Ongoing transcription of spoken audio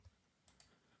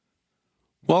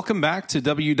Welcome back to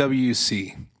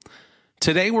WWC.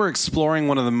 Today we're exploring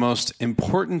one of the most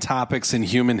important topics in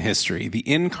human history, the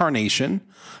incarnation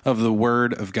of the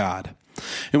Word of God.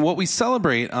 And what we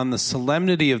celebrate on the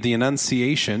Solemnity of the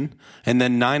Annunciation, and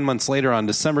then 9 months later on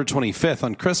December 25th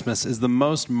on Christmas, is the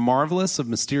most marvelous of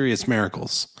mysterious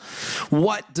miracles.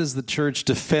 What does the Church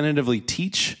definitively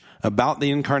teach about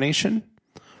the incarnation?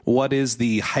 What is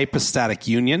the Hypostatic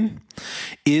Union?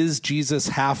 Is Jesus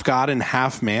half God and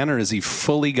half man, or is he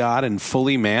fully God and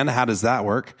fully man? How does that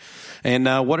work? And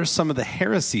what are some of the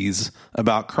heresies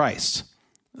about Christ?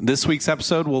 This week's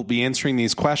episode will be answering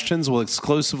these questions. We'll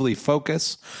exclusively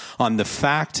focus on the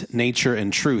fact, nature,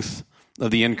 and truth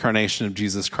of the incarnation of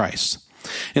Jesus Christ.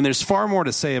 And there's far more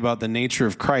to say about the nature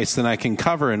of Christ than I can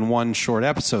cover in one short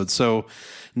episode. So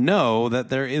know that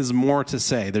there is more to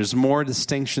say. There's more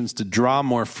distinctions to draw,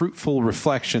 more fruitful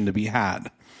reflection to be had.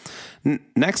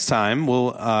 Next time,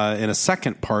 we'll, in a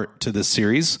second part to this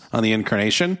series on the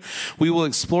incarnation, we will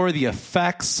explore the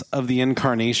effects of the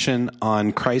incarnation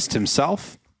on Christ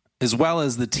himself, as well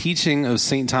as the teaching of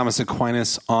St. Thomas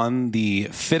Aquinas on the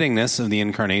fittingness of the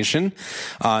incarnation.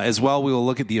 As well, we will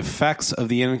look at the effects of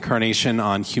the incarnation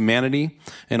on humanity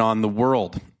and on the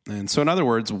world. And so, in other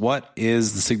words, what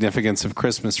is the significance of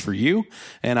Christmas for you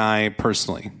and I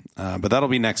personally? But that'll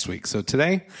be next week. So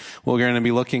today, we're going to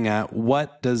be looking at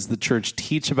what does the Church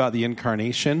teach about the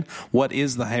incarnation? What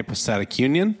is the Hypostatic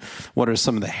Union? What are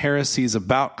some of the heresies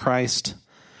about Christ?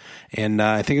 And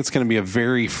I think it's going to be a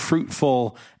very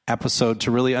fruitful episode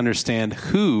to really understand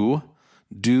who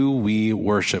do we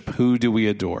worship? Who do we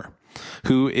adore?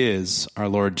 Who is our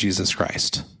Lord Jesus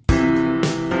Christ?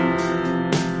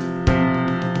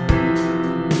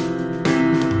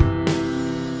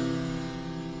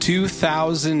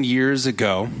 2,000 years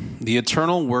ago, the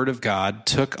eternal Word of God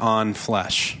took on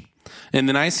flesh. In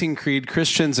the Nicene Creed,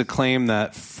 Christians acclaim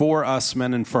that for us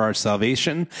men and for our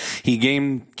salvation, he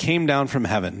came down from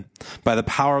heaven. By the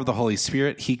power of the Holy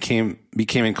Spirit, he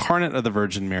became incarnate of the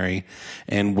Virgin Mary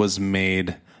and was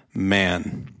made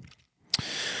man.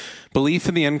 Belief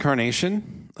in the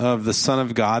incarnation of the Son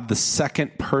of God, the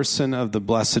second person of the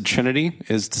Blessed Trinity,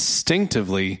 is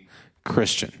distinctively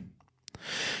Christian.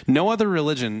 No other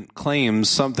religion claims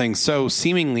something so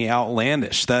seemingly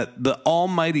outlandish that the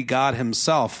Almighty God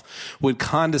himself would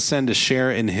condescend to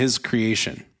share in his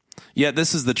creation. Yet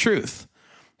this is the truth.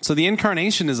 So the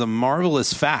incarnation is a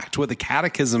marvelous fact, what the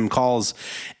Catechism calls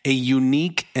a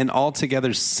unique and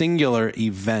altogether singular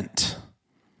event.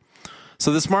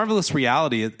 So this marvelous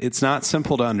reality, it's not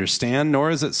simple to understand,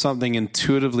 nor is it something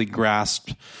intuitively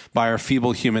grasped by our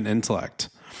feeble human intellect.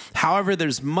 However,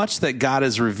 there's much that God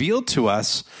has revealed to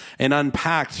us and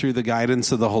unpacked through the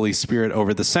guidance of the Holy Spirit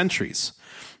over the centuries.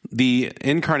 The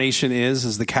incarnation is,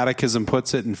 as the Catechism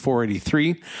puts it in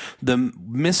 483, the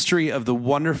mystery of the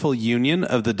wonderful union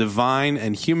of the divine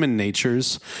and human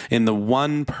natures in the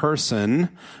one person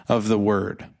of the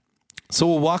Word. So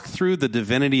we'll walk through the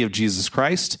divinity of Jesus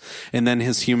Christ and then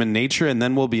his human nature, and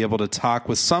then we'll be able to talk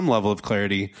with some level of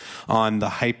clarity on the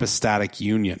hypostatic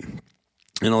union.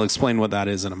 And I'll explain what that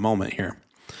is in a moment here.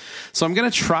 So I'm going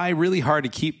to try really hard to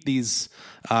keep these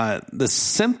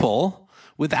simple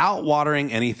without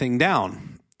watering anything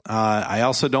down. I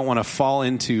also don't want to fall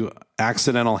into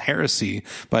accidental heresy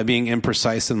by being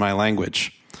imprecise in my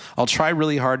language. I'll try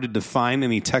really hard to define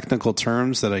any technical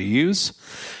terms that I use,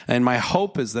 and my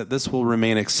hope is that this will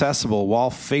remain accessible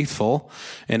while faithful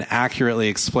and accurately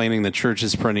explaining the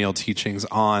Church's perennial teachings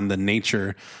on the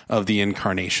nature of the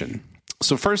incarnation.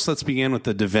 So first, let's begin with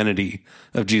the divinity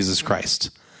of Jesus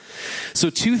Christ. So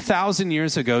 2,000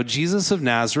 years ago, Jesus of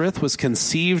Nazareth was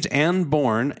conceived and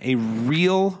born a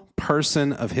real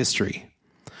person of history.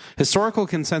 Historical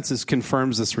consensus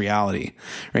confirms this reality,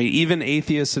 right? Even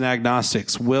atheists and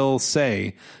agnostics will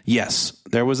say, yes,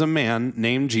 there was a man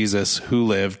named Jesus who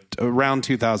lived around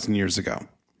 2,000 years ago.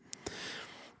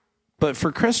 But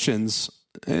for Christians,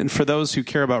 and for those who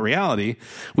care about reality,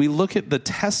 we look at the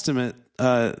Testament,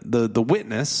 the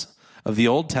witness of the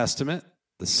Old Testament,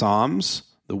 the Psalms,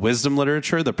 the wisdom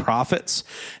literature, the prophets,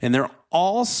 and they're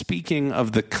all speaking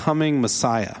of the coming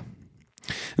Messiah.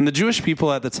 And the Jewish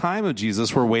people at the time of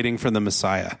Jesus were waiting for the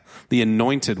Messiah, the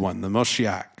anointed one, the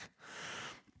Moshiach,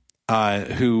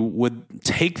 who would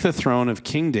take the throne of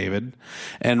King David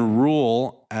and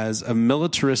rule as a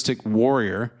militaristic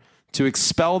warrior to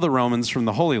expel the Romans from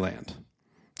the Holy Land.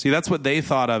 See, that's what they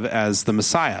thought of as the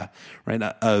Messiah, right?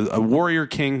 A warrior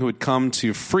king who would come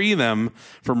to free them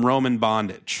from Roman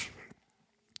bondage.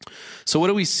 So what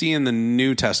do we see in the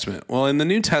New Testament? Well, in the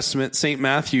New Testament, St.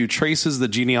 Matthew traces the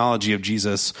genealogy of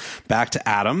Jesus back to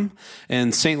Adam,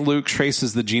 and St. Luke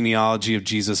traces the genealogy of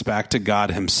Jesus back to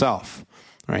God himself.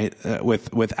 right?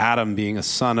 With Adam being a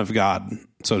son of God,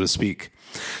 so to speak.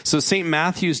 So St.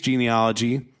 Matthew's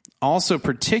genealogy also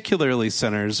particularly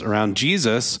centers around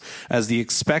Jesus as the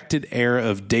expected heir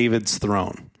of David's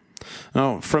throne.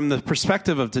 Now, from the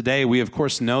perspective of today, we of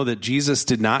course know that Jesus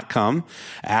did not come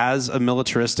as a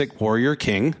militaristic warrior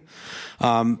king.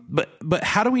 But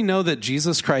how do we know that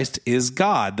Jesus Christ is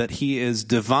God, that he is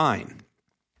divine?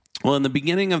 Well, in the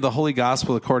beginning of the Holy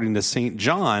Gospel, according to St.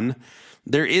 John,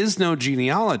 there is no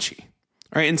genealogy.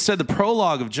 Right? Instead, the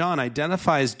prologue of John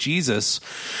identifies Jesus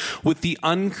with the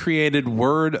uncreated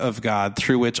Word of God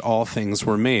through which all things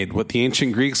were made, what the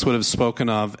ancient Greeks would have spoken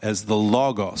of as the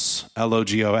Logos,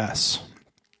 L-O-G-O-S.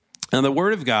 And the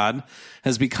Word of God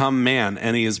has become man,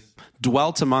 and he has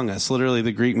dwelt among us. Literally,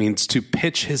 the Greek means to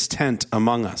pitch his tent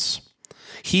among us.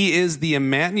 He is the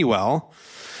Emmanuel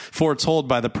foretold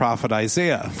by the prophet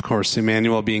Isaiah. Of course,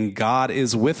 Emmanuel being God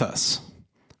is with us.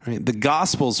 Right? The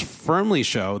Gospels firmly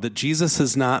show that Jesus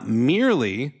is not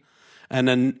merely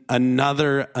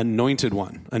another anointed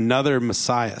one, another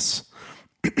Messiah.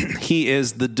 He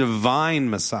is the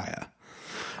divine Messiah.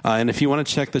 And if you want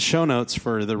to check the show notes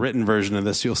for the written version of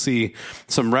this, you'll see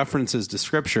some references to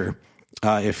Scripture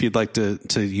if you'd like to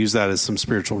use that as some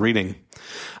spiritual reading.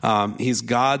 He's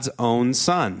God's own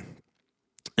Son.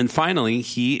 And finally,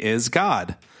 he is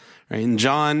God. In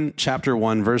John chapter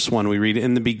 1, verse 1, we read,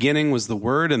 "In the beginning was the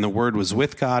Word, and the Word was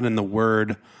with God, and the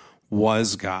Word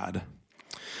was God."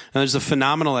 Now, there's a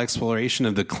phenomenal exploration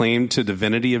of the claim to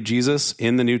divinity of Jesus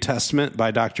in the New Testament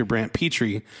by Dr. Brant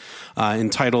Petrie,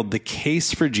 entitled "The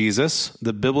Case for Jesus,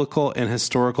 the Biblical and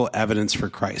Historical Evidence for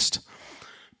Christ."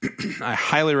 I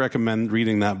highly recommend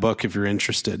reading that book if you're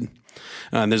interested.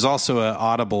 There's also an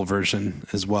Audible version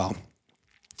as well.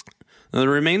 Now, the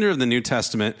remainder of the New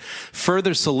Testament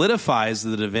further solidifies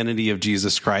the divinity of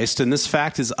Jesus Christ, and this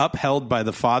fact is upheld by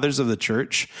the fathers of the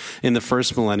church in the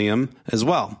first millennium as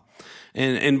well.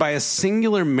 And by a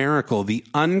singular miracle, the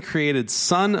uncreated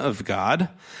Son of God,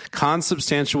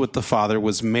 consubstantial with the Father,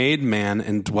 was made man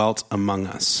and dwelt among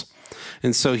us.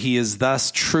 And so he is thus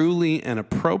truly and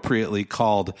appropriately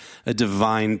called a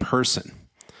divine person.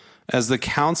 As the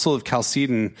Council of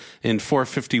Chalcedon in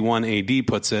 451 AD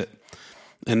puts it,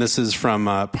 and this is from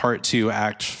Part 2,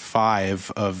 Act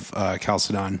 5 of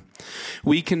Chalcedon,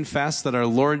 "We confess that our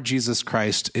Lord Jesus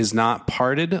Christ is not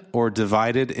parted or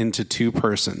divided into two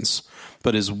persons,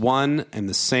 but is one and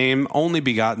the same only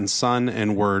begotten Son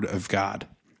and Word of God."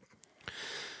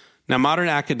 Now, modern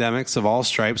academics of all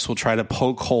stripes will try to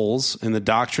poke holes in the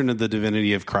doctrine of the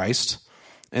divinity of Christ,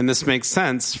 and this makes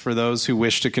sense for those who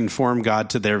wish to conform God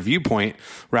to their viewpoint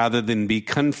rather than be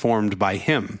conformed by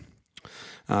him.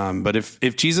 But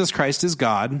if Jesus Christ is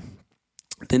God,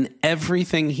 then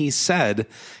everything he said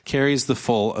carries the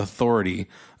full authority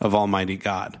of Almighty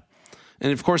God.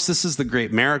 And of course, this is the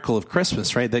great miracle of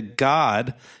Christmas, right? That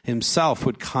God himself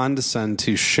would condescend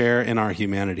to share in our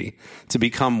humanity, to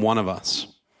become one of us.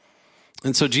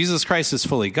 And so Jesus Christ is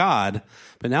fully God,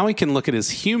 but now we can look at his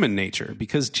human nature,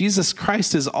 because Jesus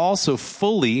Christ is also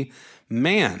fully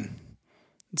man.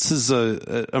 This is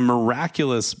a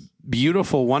miraculous,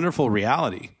 beautiful, wonderful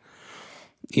reality.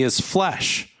 He is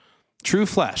flesh, true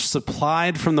flesh,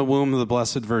 supplied from the womb of the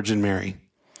Blessed Virgin Mary.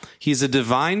 He's a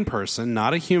divine person,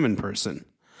 not a human person.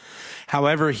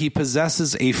 However, he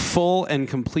possesses a full and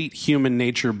complete human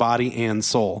nature, body and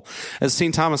soul. As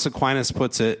St. Thomas Aquinas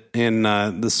puts it in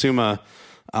the Summa,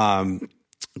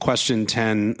 question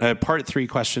 10, part 3,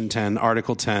 question 10,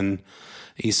 article 10,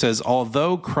 he says,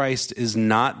 "Although Christ is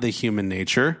not the human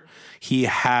nature, he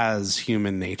has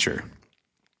human nature."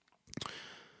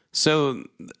 So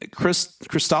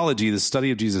Christology, the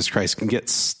study of Jesus Christ, can get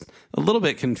a little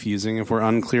bit confusing if we're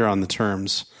unclear on the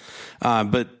terms.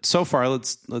 But so far,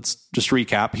 let's just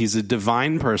recap. He's a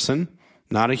divine person,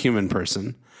 not a human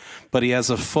person, but he has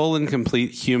a full and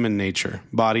complete human nature,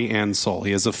 body and soul.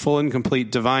 He has a full and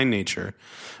complete divine nature,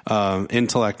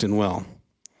 intellect and will.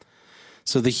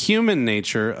 So the human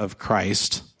nature of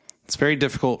Christ, it's very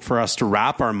difficult for us to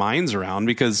wrap our minds around,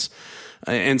 because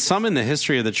and some in the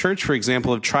history of the church, for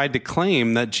example, have tried to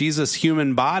claim that Jesus'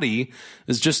 human body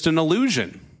is just an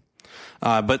illusion.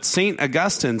 But St.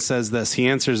 Augustine says this. He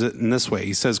answers it in this way.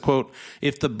 He says, quote,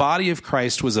 "If the body of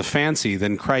Christ was a fancy,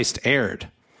 then Christ erred.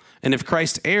 And if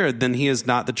Christ erred, then he is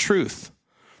not the truth.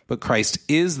 But Christ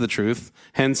is the truth,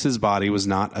 hence his body was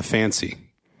not a fancy."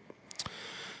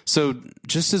 So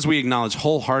just as we acknowledge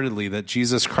wholeheartedly that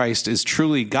Jesus Christ is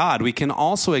truly God, we can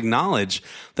also acknowledge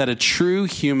that a true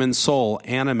human soul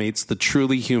animates the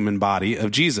truly human body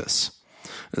of Jesus.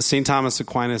 St. Thomas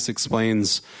Aquinas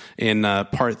explains in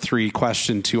part 3,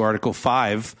 question 2, article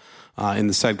 5 in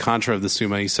the sed contra of the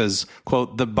Summa. He says,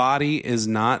 quote, "The body is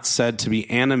not said to be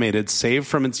animated save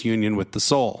from its union with the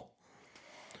soul."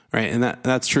 Right? And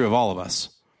that's true of all of us.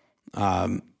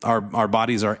 Our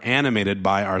bodies are animated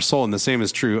by our soul, and the same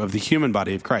is true of the human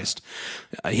body of Christ.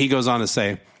 He goes on to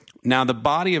say, "Now the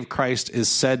body of Christ is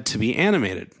said to be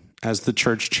animated, as the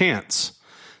church chants,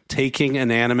 taking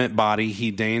an animate body,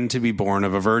 he deigned to be born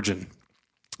of a virgin.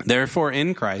 Therefore,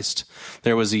 in Christ,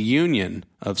 there was a union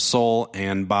of soul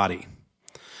and body."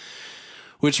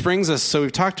 Which brings us, so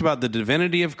we've talked about the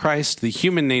divinity of Christ, the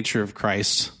human nature of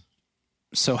Christ.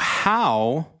 So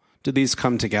how do these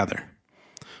come together?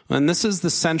 And this is the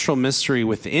central mystery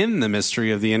within the mystery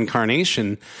of the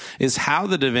Incarnation, is how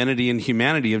the divinity and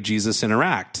humanity of Jesus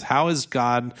interact. How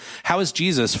is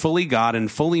Jesus fully God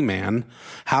and fully man?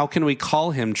 How can we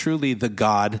call him truly the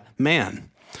God-man?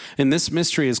 And this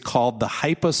mystery is called the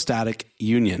Hypostatic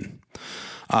Union.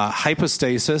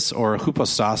 Hypostasis, or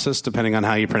hypostasis, depending on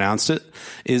how you pronounce it,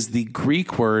 is the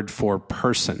Greek word for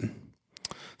person.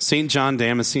 St. John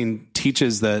Damascene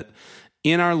teaches that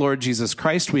in our Lord Jesus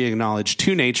Christ, we acknowledge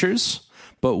two natures,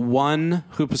 but one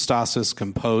hypostasis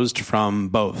composed from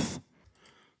both.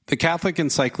 The Catholic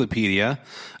Encyclopedia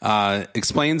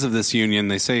explains of this union.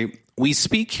 They say, "We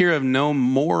speak here of no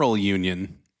moral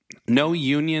union, no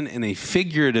union in a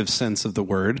figurative sense of the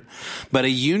word, but a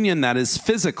union that is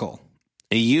physical,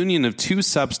 a union of two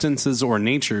substances or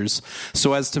natures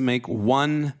so as to make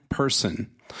one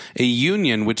person, a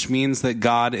union which means that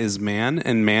God is man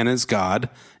and man is God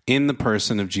in the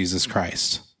person of Jesus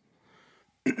Christ."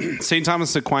 St.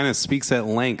 Thomas Aquinas speaks at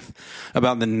length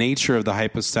about the nature of the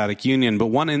hypostatic union, but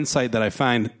one insight that I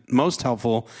find most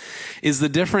helpful is the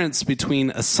difference between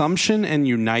assumption and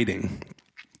uniting.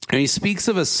 And he speaks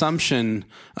of assumption,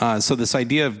 so this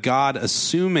idea of God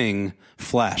assuming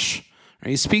flesh.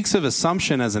 Right? He speaks of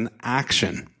assumption as an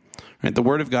action, right? The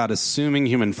Word of God assuming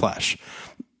human flesh.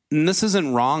 And this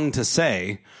isn't wrong to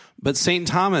say, but St.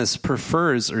 Thomas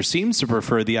prefers, or seems to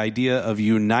prefer, the idea of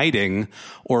uniting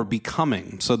or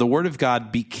becoming. So the Word of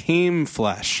God became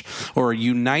flesh, or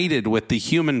united with the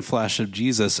human flesh of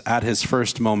Jesus at his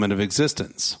first moment of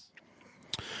existence.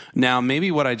 Now, maybe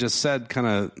what I just said kind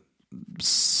of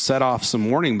set off some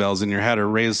warning bells in your head or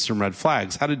raised some red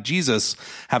flags. How did Jesus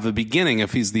have a beginning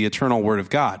if he's the eternal Word of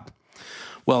God?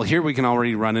 Well, here we can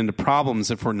already run into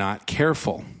problems if we're not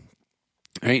careful.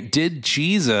 Right? Did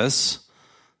Jesus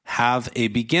have a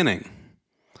beginning?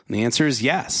 And the answer is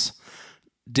yes.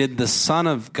 Did the Son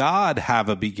of God have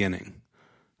a beginning?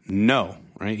 No.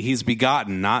 Right? He's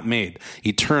begotten, not made.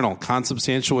 Eternal,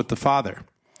 consubstantial with the Father.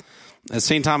 As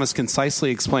St. Thomas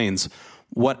concisely explains,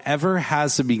 whatever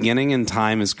has a beginning in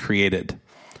time is created.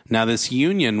 Now, this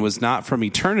union was not from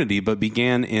eternity, but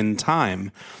began in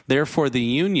time. Therefore, the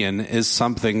union is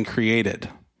something created.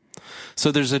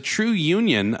 So there's a true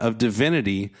union of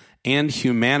divinity and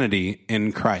humanity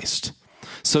in Christ.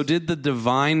 So did the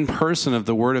divine person of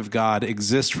the Word of God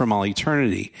exist from all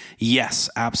eternity? Yes,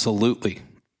 absolutely.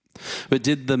 But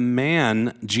did the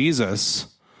man, Jesus,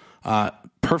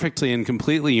 perfectly and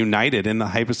completely united in the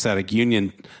hypostatic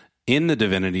union in the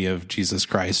divinity of Jesus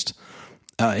Christ,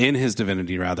 in his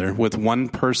divinity rather, with one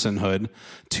personhood,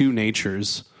 two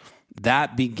natures,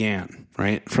 that began,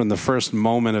 right, from the first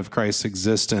moment of Christ's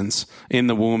existence in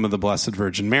the womb of the Blessed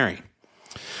Virgin Mary.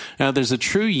 Now, there's a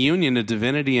true union of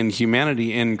divinity and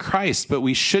humanity in Christ, but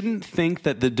we shouldn't think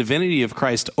that the divinity of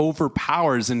Christ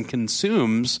overpowers and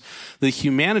consumes the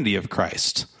humanity of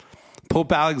Christ.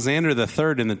 Pope Alexander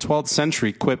III in the 12th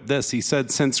century quipped this. He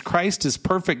said, "Since Christ is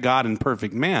perfect God and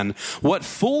perfect man, what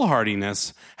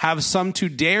foolhardiness have some to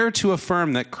dare to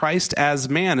affirm that Christ as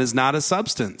man is not a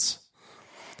substance?"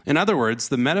 In other words,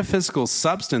 the metaphysical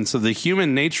substance of the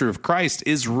human nature of Christ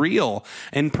is real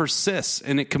and persists,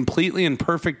 and it completely and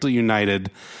perfectly united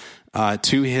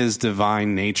to his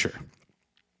divine nature.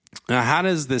 Now, how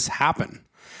does this happen?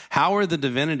 How are the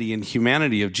divinity and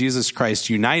humanity of Jesus Christ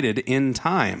united in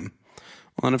time?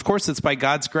 Well, and of course, it's by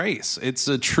God's grace. It's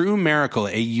a true miracle,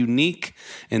 a unique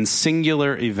and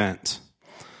singular event.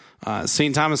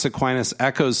 St. Thomas Aquinas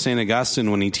echoes St.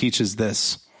 Augustine when he teaches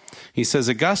this. He says,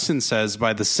 Augustine says,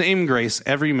 "By the same grace,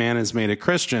 every man is made a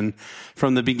Christian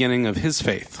from the beginning of his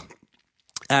faith,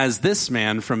 as this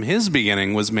man from his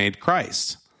beginning was made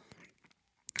Christ."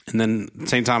 And then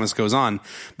St. Thomas goes on,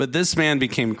 "But this man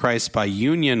became Christ by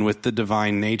union with the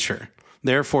divine nature.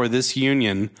 Therefore, this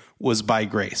union was by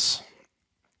grace."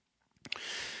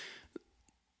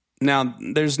 Now,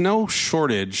 there's no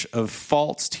shortage of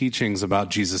false teachings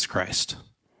about Jesus Christ.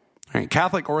 Right?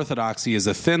 Catholic orthodoxy is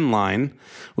a thin line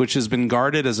which has been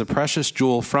guarded as a precious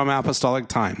jewel from apostolic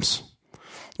times.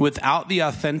 Without the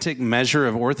authentic measure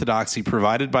of orthodoxy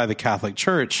provided by the Catholic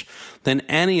Church, then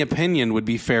any opinion would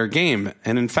be fair game.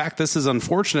 And in fact, this is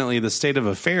unfortunately the state of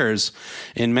affairs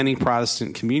in many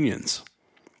Protestant communions,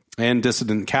 and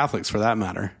dissident Catholics for that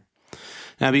matter.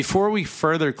 Now, before we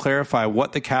further clarify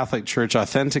what the Catholic Church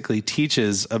authentically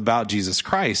teaches about Jesus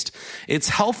Christ, it's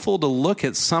helpful to look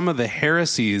at some of the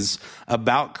heresies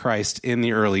about Christ in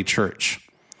the early church.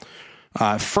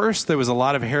 First, there was a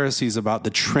lot of heresies about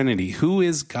the Trinity. Who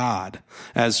is God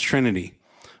as Trinity?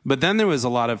 But then there was a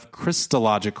lot of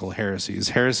Christological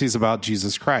heresies about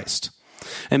Jesus Christ.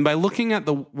 And by looking at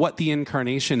what the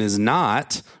Incarnation is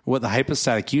not, what the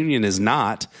Hypostatic Union is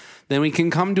not, then we can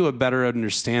come to a better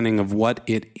understanding of what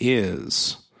it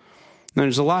is. Now,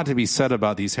 there's a lot to be said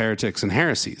about these heretics and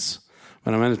heresies,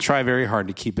 but I'm going to try very hard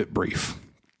to keep it brief.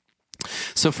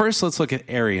 So first, let's look at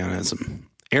Arianism.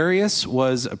 Arius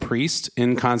was a priest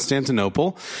in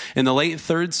Constantinople in the late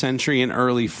 3rd century and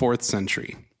early 4th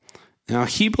century. Now,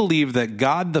 he believed that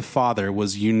God the Father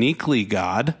was uniquely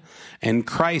God and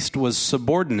Christ was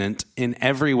subordinate in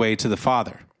every way to the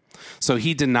Father. So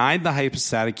he denied the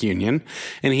hypostatic union,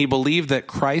 and he believed that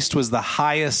Christ was the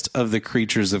highest of the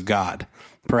creatures of God,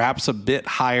 perhaps a bit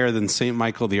higher than St.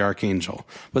 Michael the Archangel,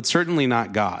 but certainly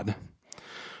not God.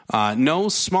 No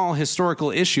small historical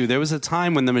issue. There was a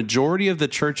time when the majority of the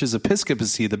church's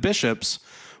episcopacy, the bishops,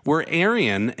 were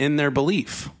Arian in their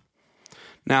belief.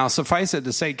 Now, suffice it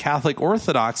to say, Catholic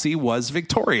orthodoxy was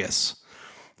victorious.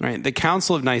 Right? The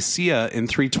Council of Nicaea in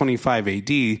 325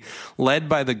 AD, led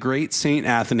by the great Saint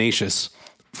Athanasius,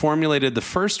 formulated the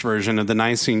first version of the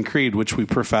Nicene Creed, which we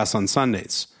profess on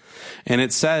Sundays. And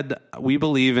it said, we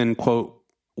believe in, quote,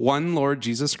 one Lord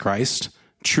Jesus Christ,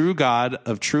 true God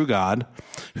of true God,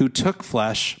 who took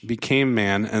flesh, became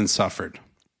man, and suffered.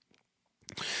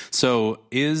 So,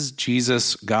 is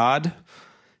Jesus God?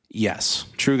 Yes,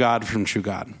 true God from true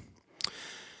God.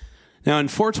 Now, in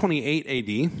 428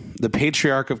 AD, the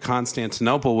Patriarch of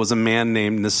Constantinople was a man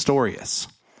named Nestorius.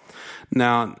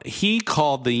 Now, he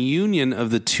called the union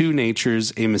of the two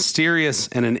natures a mysterious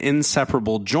and an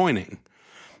inseparable joining,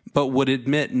 but would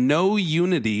admit no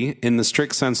unity in the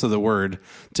strict sense of the word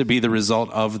to be the result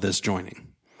of this joining.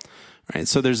 Right?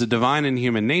 So there's a divine and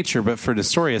human nature, but for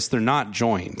Nestorius, they're not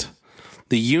joined.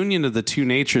 The union of the two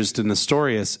natures to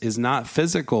Nestorius is not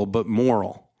physical, but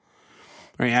moral.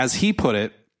 Right? As he put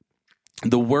it,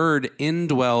 the word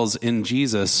indwells in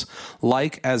Jesus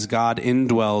like as God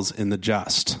indwells in the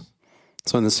just.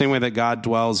 So in the same way that God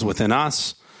dwells within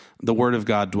us, the word of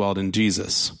God dwelled in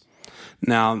Jesus.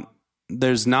 Now,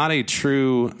 there's not a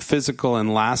true physical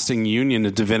and lasting union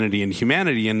of divinity and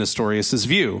humanity in Nestorius'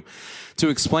 view. To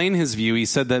explain his view, he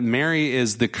said that Mary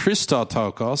is the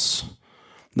Christotokos,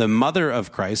 the mother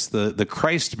of Christ, the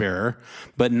Christ bearer,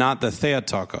 but not the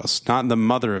Theotokos, not the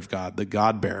mother of God, the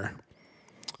God bearer.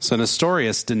 So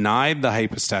Nestorius denied the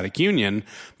hypostatic union,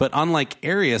 but unlike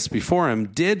Arius before him,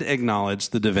 did acknowledge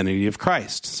the divinity of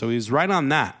Christ. So he's right on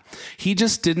that. He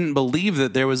just didn't believe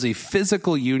that there was a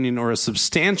physical union or a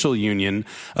substantial union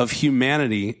of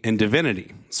humanity and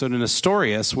divinity. So to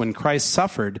Nestorius, when Christ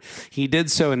suffered, he did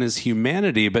so in his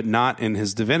humanity, but not in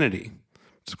his divinity.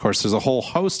 Of course, there's a whole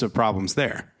host of problems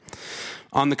there.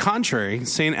 On the contrary,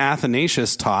 St.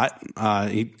 Athanasius taught,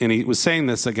 and he was saying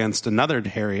this against another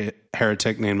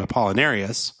heretic named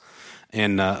Apollinarius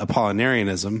in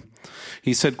Apollinarianism.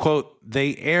 He said, quote,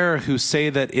 they err who say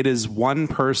that it is one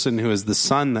person who is the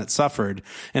Son that suffered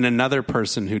and another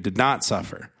person who did not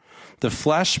suffer. The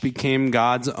flesh became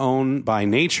God's own by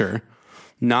nature,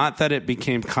 not that it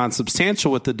became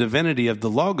consubstantial with the divinity of the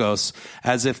Logos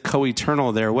as if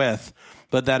co-eternal therewith,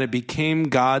 but that it became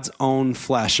God's own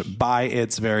flesh by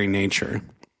its very nature.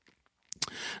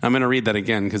 I'm going to read that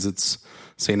again because it's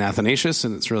St. Athanasius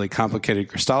and it's really complicated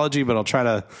Christology, but I'll try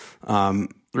to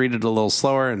read it a little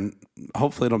slower and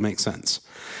hopefully it'll make sense.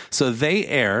 So they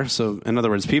err. So in other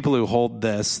words, people who hold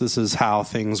this is how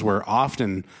things were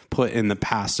often put in the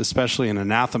past, especially in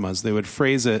anathemas. They would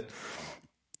phrase it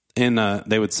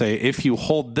they would say, if you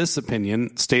hold this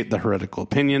opinion, state the heretical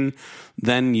opinion,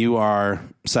 then you are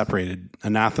separated.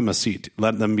 Anathema seat,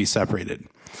 let them be separated.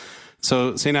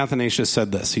 So St. Athanasius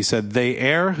said this. He said, they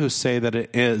err who say that it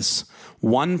is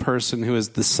one person who is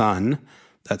the Son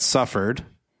that suffered,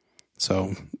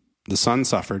 so the Son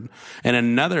suffered, and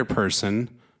another person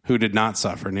who did not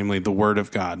suffer, namely the Word of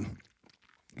God. And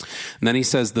then he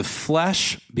says, the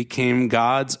flesh became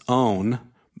God's own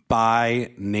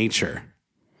by nature.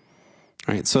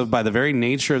 All right, so by the very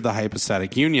nature of the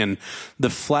hypostatic union,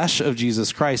 the flesh of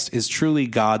Jesus Christ is truly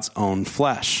God's own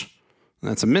flesh.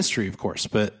 And that's a mystery, of course,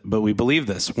 but we believe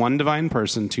this. One divine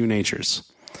person, two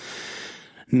natures.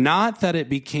 Not that it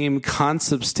became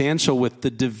consubstantial with the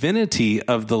divinity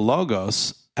of the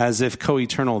Logos as if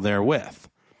co-eternal therewith,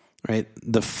 right?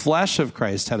 The flesh of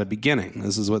Christ had a beginning.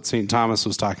 This is what St. Thomas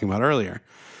was talking about earlier.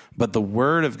 But the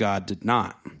Word of God did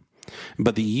not.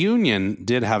 But the union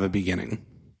did have a beginning.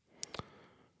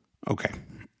 Okay.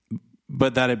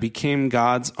 But that it became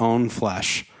God's own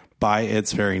flesh by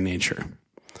its very nature.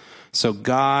 So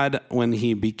God, when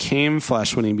he became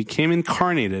flesh, when he became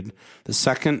incarnated, the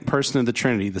second person of the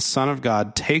Trinity, the Son of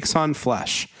God, takes on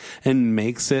flesh and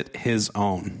makes it his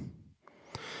own.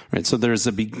 Right? So there's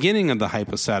a beginning of the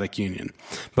hypostatic union.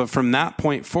 But from that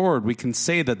point forward, we can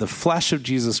say that the flesh of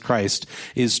Jesus Christ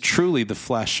is truly the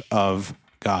flesh of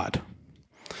God.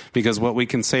 Because what we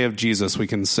can say of Jesus, we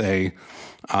can say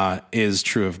is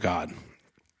true of God.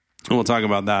 And we'll talk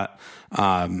about that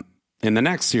in the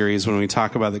next series when we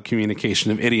talk about the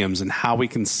communication of idioms and how we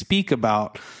can speak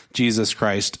about Jesus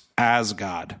Christ as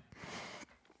God.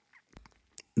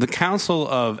 The Council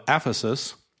of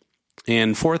Ephesus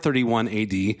in 431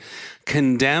 AD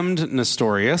condemned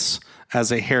Nestorius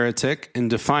as a heretic and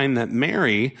defined that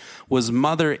Mary was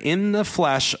mother in the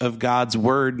flesh of God's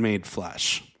Word made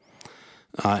flesh.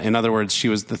 In other words, she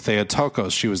was the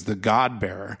Theotokos, she was the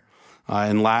God-bearer.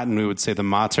 In Latin, we would say the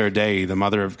Mater Dei, the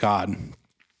Mother of God.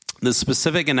 The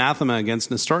specific anathema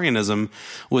against Nestorianism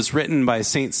was written by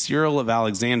St. Cyril of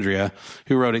Alexandria,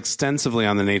 who wrote extensively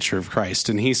on the nature of Christ.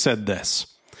 And he said this: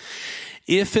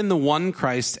 if in the one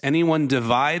Christ anyone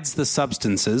divides the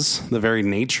substances, the very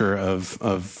nature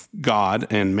of God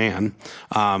and man,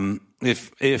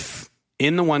 if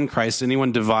in the one Christ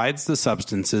anyone divides the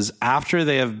substances after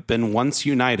they have been once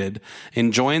united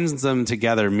and joins them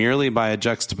together merely by a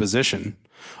juxtaposition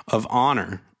of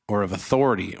honor or of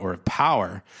authority or of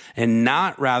power, and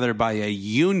not rather by a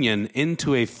union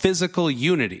into a physical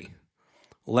unity,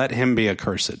 let him be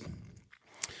accursed.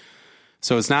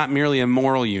 So it's not merely a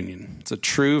moral union. It's a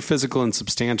true physical and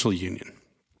substantial union.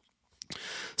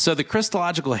 So the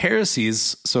Christological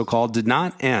heresies, so-called, did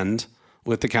not end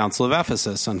with the Council of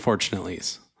Ephesus,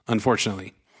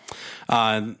 unfortunately.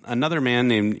 Another man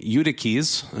named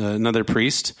Eutyches, another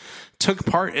priest, took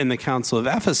part in the Council of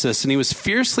Ephesus, and he was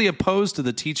fiercely opposed to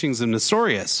the teachings of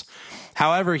Nestorius.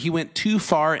 However, he went too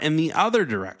far in the other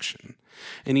direction,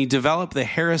 and he developed the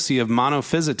heresy of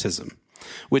monophysitism,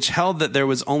 which held that there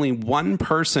was only one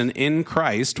person in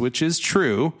Christ, which is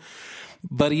true,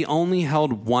 but he only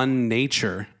held one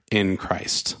nature in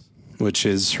Christ, which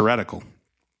is heretical.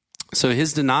 So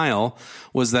his denial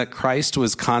was that Christ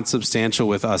was consubstantial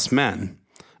with us men,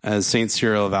 as St.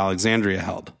 Cyril of Alexandria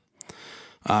held.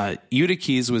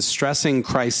 Eutyches was stressing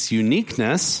Christ's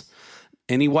uniqueness,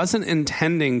 and he wasn't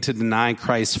intending to deny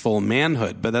Christ's full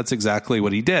manhood, but that's exactly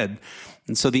what he did.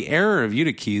 And so the error of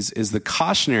Eutyches is the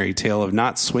cautionary tale of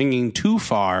not swinging too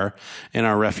far in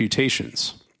our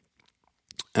refutations.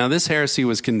 Now, this heresy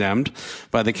was condemned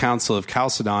by the Council of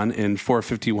Chalcedon in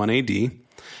 451 AD,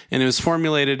 and it was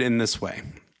formulated in this way.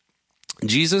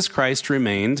 Jesus Christ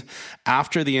remained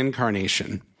after the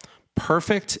Incarnation,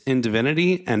 perfect in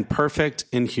divinity and perfect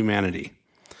in humanity.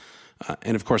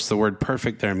 And of course, the word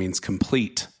perfect there means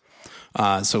complete.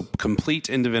 So complete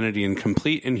in divinity and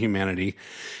complete in humanity,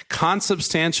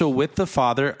 consubstantial with the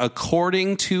Father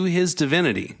according to his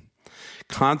divinity,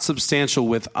 consubstantial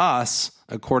with us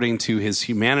according to his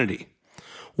humanity.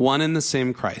 One and the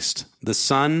same Christ, the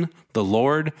Son, the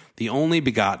Lord, the only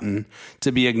begotten,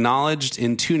 to be acknowledged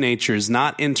in two natures,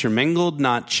 not intermingled,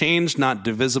 not changed, not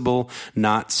divisible,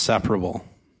 not separable.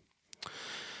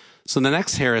 So the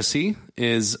next heresy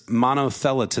is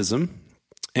monothelitism,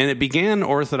 and it began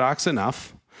orthodox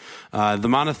enough. The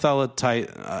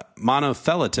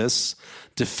monothelitists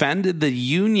defended the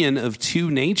union of two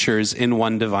natures in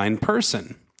one divine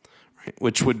person, right,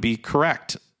 which would be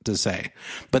correct to say.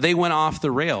 But they went off the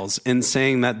rails in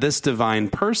saying that this divine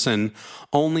person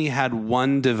only had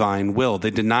one divine will.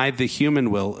 They denied the human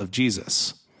will of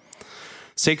Jesus.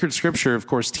 Sacred Scripture, of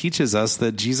course, teaches us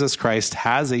that Jesus Christ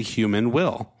has a human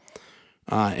will.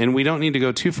 And we don't need to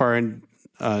go too far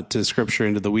to Scripture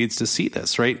into the weeds to see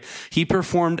this, right? He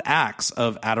performed acts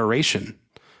of adoration,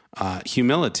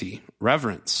 humility,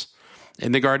 reverence.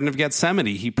 In the Garden of Gethsemane,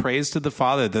 he prays to the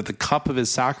Father that the cup of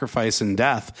his sacrifice and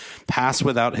death pass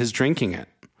without his drinking it.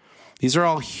 These are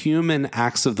all human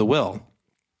acts of the will.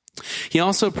 He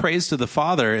also prays to the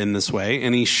Father in this way,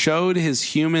 and he showed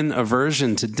his human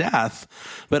aversion to death,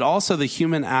 but also the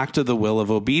human act of the will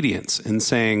of obedience in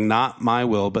saying, "Not my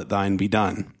will, but thine be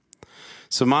done."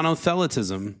 So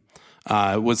monothelitism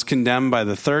was condemned by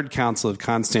the Third Council of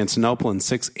Constantinople in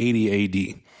 680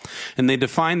 AD. And they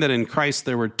defined that in Christ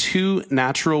there were two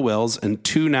natural wills and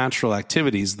two natural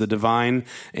activities, the divine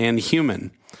and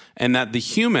human. and that the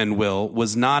human will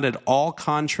was not at all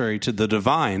contrary to the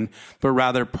divine, but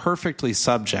rather perfectly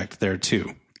subject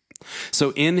thereto.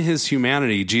 So in his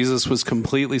humanity, Jesus was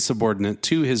completely subordinate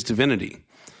to his divinity,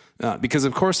 because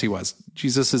of course he was.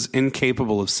 Jesus is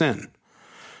incapable of sin.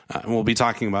 And we'll be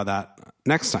talking about that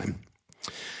next time.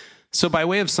 So by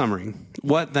way of summary,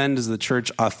 what then does the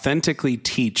church authentically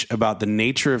teach about the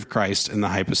nature of Christ in the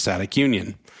hypostatic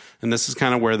union? And this is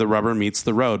kind of where the rubber meets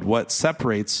the road. What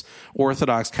separates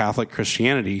Orthodox Catholic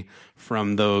Christianity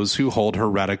from those who hold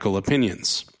heretical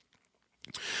opinions?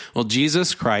 Well,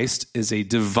 Jesus Christ is a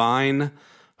divine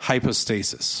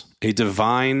hypostasis, a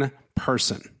divine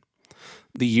person.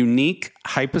 The unique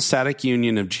hypostatic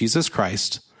union of Jesus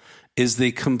Christ is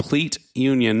the complete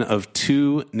union of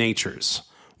two natures,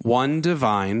 one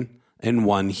divine and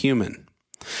one human,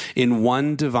 in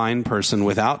one divine person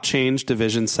without change,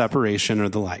 division, separation, or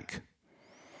the like.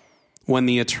 When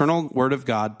the eternal Word of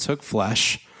God took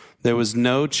flesh, there was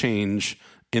no change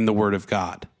in the Word of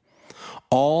God.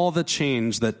 All the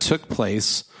change that took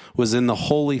place was in the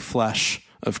holy flesh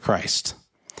of Christ.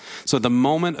 So at the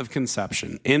moment of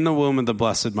conception, in the womb of the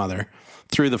Blessed Mother,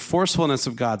 through the forcefulness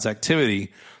of God's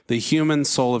activity, the human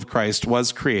soul of Christ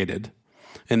was created,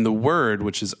 and the Word,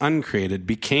 which is uncreated,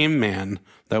 became man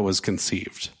that was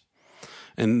conceived,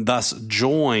 and thus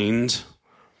joined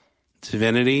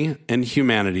divinity and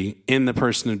humanity in the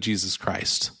person of Jesus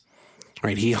Christ.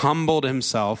 Right? He humbled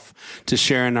himself to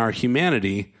share in our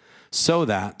humanity so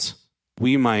that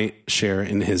we might share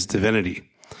in his divinity,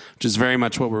 which is very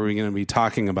much what we're going to be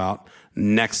talking about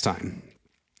next time.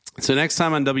 So next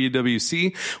time on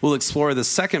WWC, we'll explore the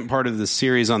second part of the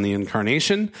series on the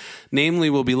Incarnation. Namely,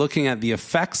 we'll be looking at the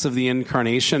effects of the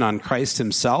Incarnation on Christ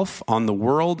himself, on the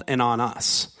world, and on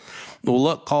us. We'll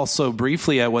look also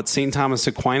briefly at what St. Thomas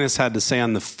Aquinas had to say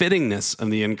on the fittingness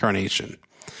of the Incarnation.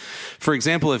 For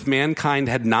example, if mankind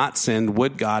had not sinned,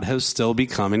 would God have still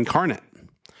become incarnate?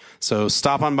 So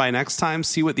stop on by next time,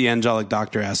 see what the angelic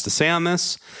doctor has to say on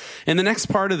this. And the next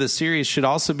part of the series should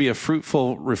also be a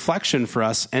fruitful reflection for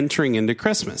us entering into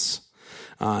Christmas.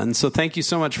 And so thank you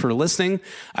so much for listening.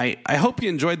 I hope you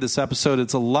enjoyed this episode.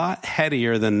 It's a lot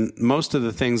headier than most of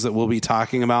the things that we'll be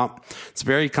talking about. It's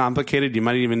very complicated. You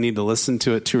might even need to listen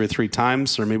to it 2 or 3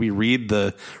 times, or maybe read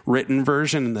the written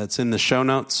version that's in the show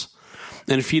notes.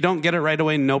 And if you don't get it right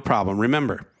away, no problem.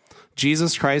 Remember,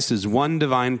 Jesus Christ is one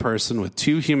divine person with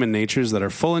 2 human natures that are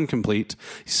full and complete.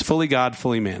 He's fully God,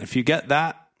 fully man. If you get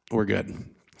that, we're good.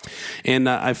 And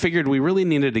I figured we really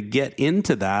needed to get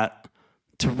into that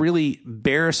to really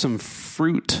bear some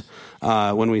fruit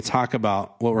when we talk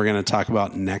about what we're going to talk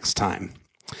about next time.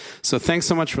 So thanks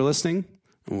so much for listening,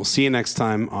 and we'll see you next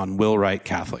time on Will Wright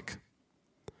Catholic.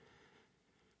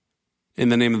 In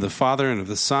the name of the Father, and of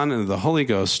the Son, and of the Holy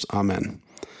Ghost, amen.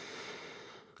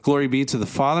 Glory be to the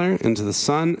Father, and to the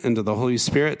Son, and to the Holy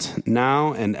Spirit,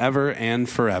 now and ever and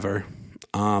forever.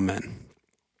 Amen.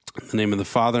 In the name of the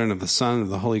Father, and of the Son, and of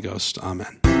the Holy Ghost.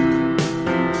 Amen.